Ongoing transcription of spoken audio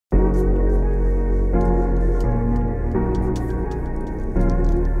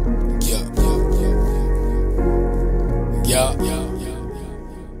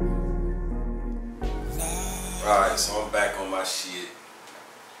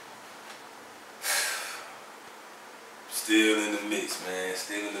Still in the mix, man.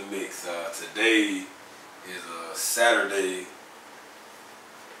 Still in the mix. Today is Saturday,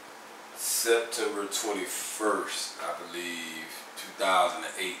 September 21st, I believe,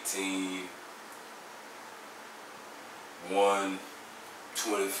 2018.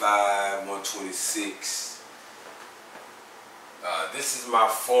 1:25, 1:26. This is my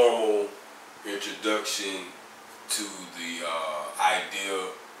formal introduction to the idea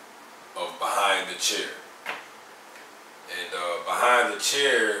of behind the chair. And behind the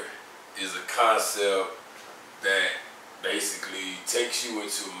chair is a concept that basically takes you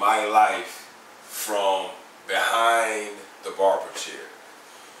into my life from behind the barber chair.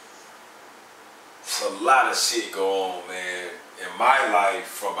 A lot of shit go on, man, in my life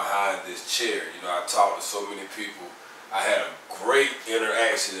from behind this chair. You know, I talked to so many people. I had a great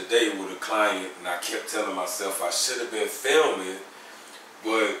interaction today with a client, and I kept telling myself I should have been filming,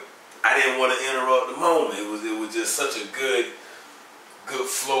 but I didn't want to interrupt the moment. It was just such a good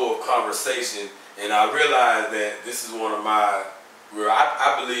flow of conversation, and I realized that this is one of my, where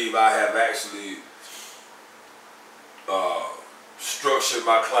I believe I have actually structured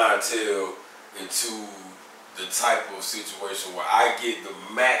my clientele into the type of situation where I get the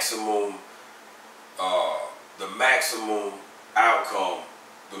maximum outcome,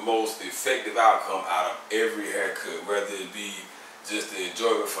 the most effective outcome out of every haircut, whether it be just the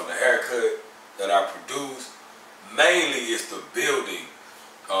enjoyment from the haircut that I produce. Mainly it's the building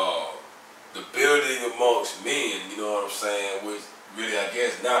amongst men, you know what I'm saying, which really, I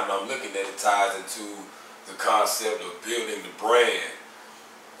guess now that I'm looking at it, ties into the concept of building the brand.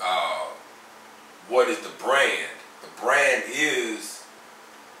 What is the brand? The brand is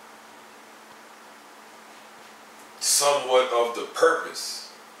somewhat of the purpose.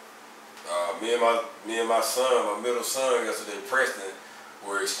 Me and my son, my middle son, yesterday, Preston,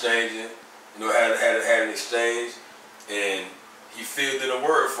 were exchanging. You know, had an exchange, and he filled in a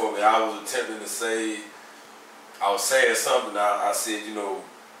word for me. I was attempting to say, I was saying something. I said, you know,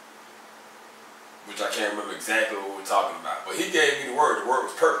 which I can't remember exactly what we were talking about, but he gave me the word. The word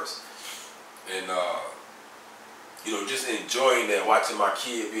was purpose. And you know, just enjoying that, watching my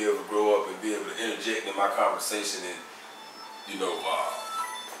kid be able to grow up and be able to interject in my conversation and, you know,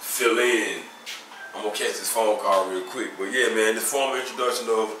 fill in. I'm gonna catch this phone call real quick, but yeah, man, this formal introduction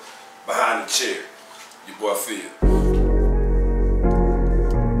of behind the chair. Your boy Phil.